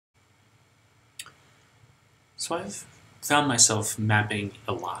So I've found myself mapping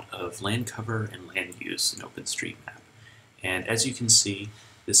a lot of land cover and land use in OpenStreetMap. And as you can see,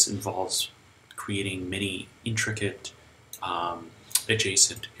 this involves creating many intricate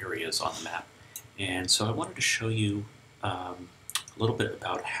adjacent areas on the map. And so I wanted to show you a little bit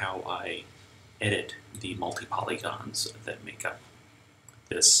about how I edit the multi-polygons that make up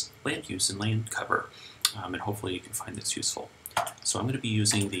this land use and land cover. And hopefully you can find this useful. So I'm going to be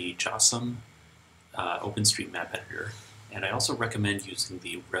using the JOSM OpenStreetMap editor, and I also recommend using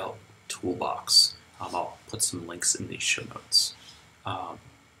the Rel toolbox. I'll put some links in the show notes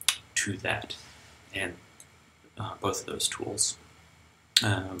to that and both of those tools.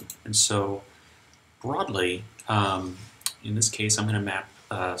 And so broadly, in this case, I'm going to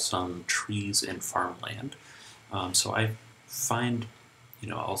map some trees and farmland. So I find,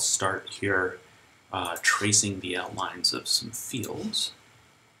 I'll start here tracing the outlines of some fields.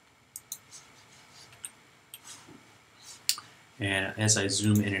 And as I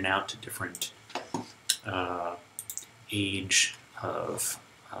zoom in and out to different age of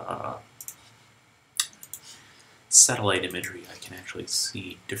satellite imagery, I can actually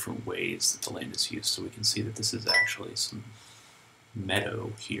see different ways that the land is used. So we can see that this is actually some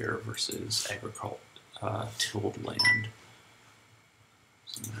meadow here versus tilled land.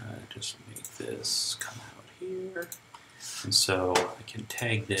 So I'm going to just make this come out here. And so I can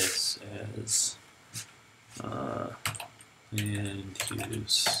tag this as land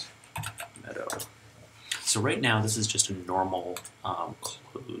use meadow. So right now this is just a normal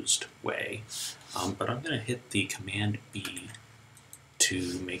closed way, but I'm going to hit the Command B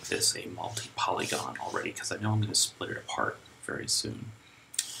to make this a multi-polygon already, because I know I'm going to split it apart very soon.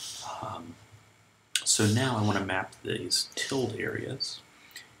 So now I want to map these tilled areas,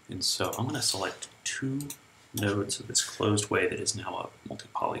 and so I'm going to select two nodes of this closed way that is now a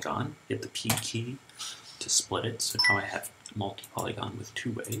multi-polygon, hit the P key to split it, so now I have multi-polygon with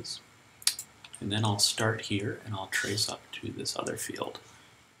two ways. And then I'll start here and I'll trace up to this other field.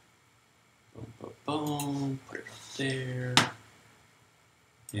 Boom, boom, boom, put it up there.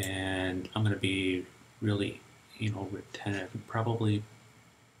 And I'm going to be really, retentive, and probably,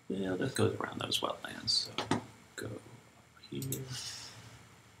 that goes around those wetlands. So go up here.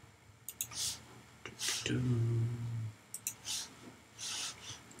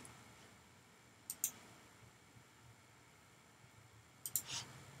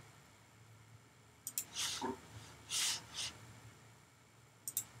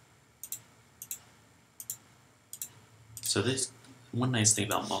 So this one nice thing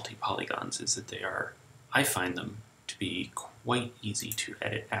about multi-polygons is that I find them to be quite easy to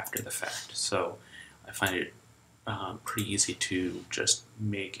edit after the fact. So I find it pretty easy to just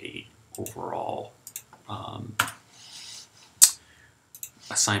make a overall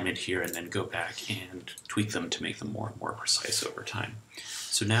assignment here and then go back and tweak them to make them more and more precise over time.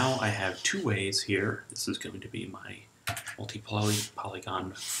 So now I have two ways here. This is going to be my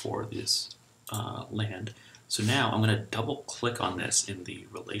multi-polygon for this land. So now I'm going to double click on this in the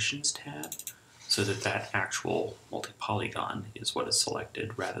Relations tab so that that actual multi-polygon is what is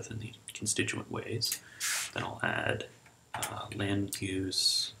selected rather than the constituent ways. Then I'll add land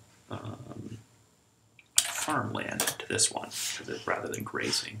use farmland to this one, rather than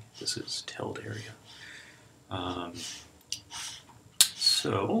grazing. This is tilled area.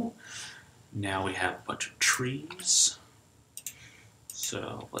 So now we have a bunch of trees.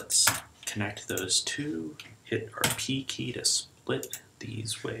 So let's connect those two, hit our P key to split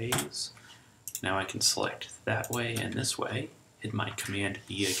these ways. Now I can select that way and this way, hit my Command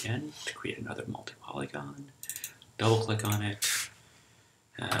B again to create another multi-polygon, double click on it,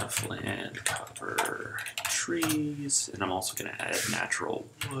 have land cover trees, and I'm also going to add natural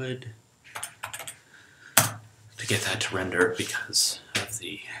wood to get that to render because of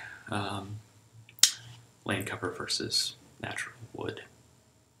the land cover versus natural wood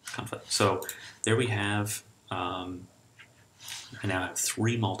conflict. So there we have, I now have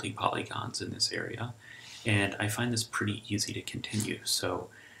 3 multi-polygons in this area, and I find this pretty easy to continue. So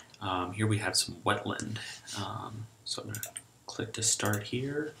here we have some wetland. So I'm going to click to start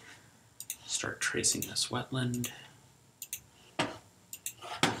here, start tracing this wetland.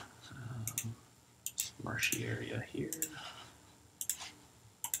 Marshy area here.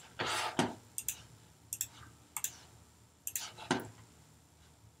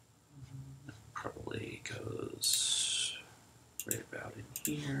 Probably goes right about in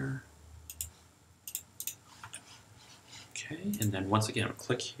here. Okay, and then once again, I'll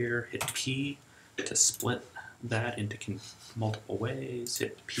click here, hit P to split that into multiple ways,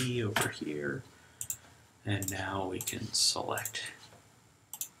 hit P over here, and now we can select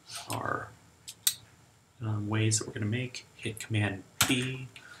our ways that we're going to make. Hit Command B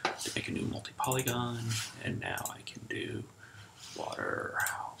to make a new multi-polygon, and now I can do water,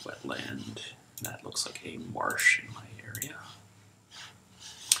 wetland. That looks like a marsh in my area.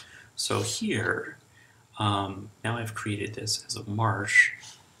 So here, now I've created this as a marsh,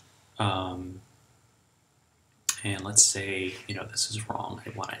 and let's say, this is wrong. I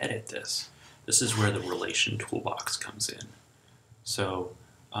want to edit this. This is where the relation toolbox comes in. So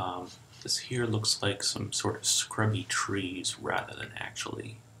this here looks like some sort of scrubby trees rather than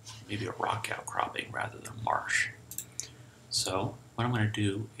actually maybe a rock outcropping rather than marsh. So what I'm going to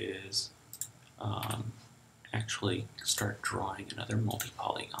do is actually start drawing another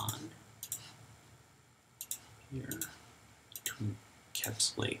multi-polygon here to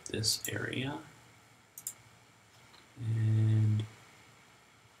encapsulate this area. And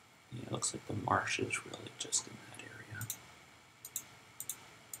yeah, it looks like the marsh is really just in that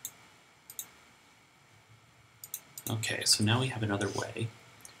area. Okay, so now we have another way.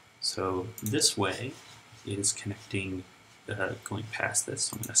 So this way is connecting, going past this.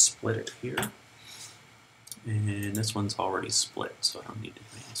 So I'm going to split it here. And this one's already split, so I don't need to do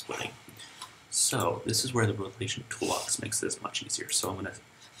any splitting. So this is where the relation toolbox makes this much easier. So I'm going to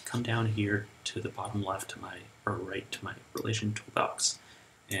come down here to the bottom left to my, or right to my relation toolbox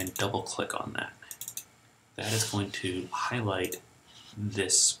and double click on that. That is going to highlight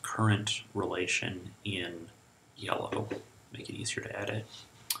this current relation in yellow, make it easier to edit.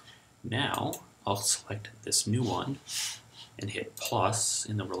 Now I'll select this new one and hit plus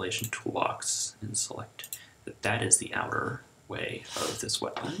in the relation toolbox and select that that is the outer way of this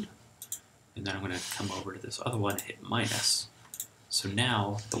wetland. And then I'm going to come over to this other one and hit minus. So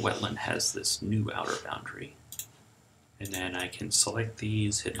now the wetland has this new outer boundary. And then I can select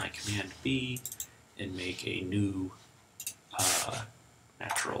these, hit my Command B, and make a new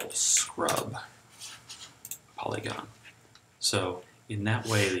natural scrub polygon. So in that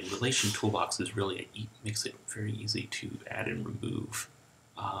way, the relation toolbox is really makes it very easy to add and remove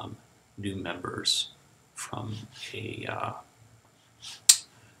new members from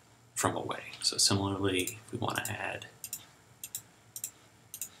a way. So similarly, if we want to add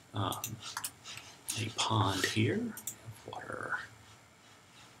a pond here, water.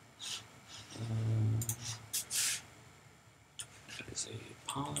 That is a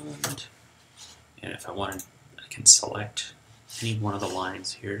pond. And if I wanted, I can select any one of the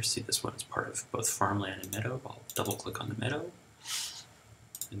lines here. See, this one is part of both farmland and meadow. I'll double click on the meadow.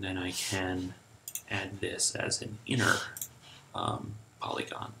 And then I can add this as an inner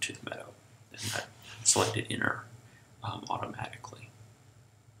polygon to the meadow. And that selected inner automatically.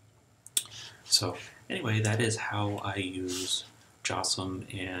 So anyway, that is how I use JOSM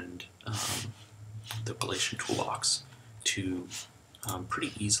and the relation toolbox to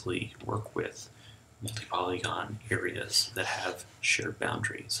pretty easily work with multi-polygon areas that have shared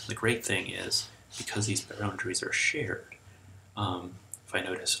boundaries. The great thing is, because these boundaries are shared, if I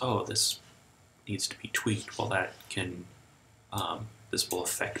notice, oh, this needs to be tweaked, well, that can, this will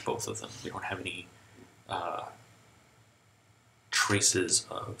affect both of them. We don't have any traces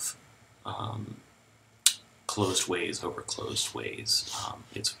of closed ways over closed ways.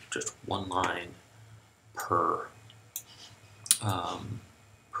 It's just one line per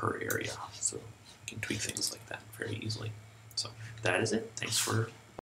area, so you can tweak things like that very easily. So that is it. Thanks for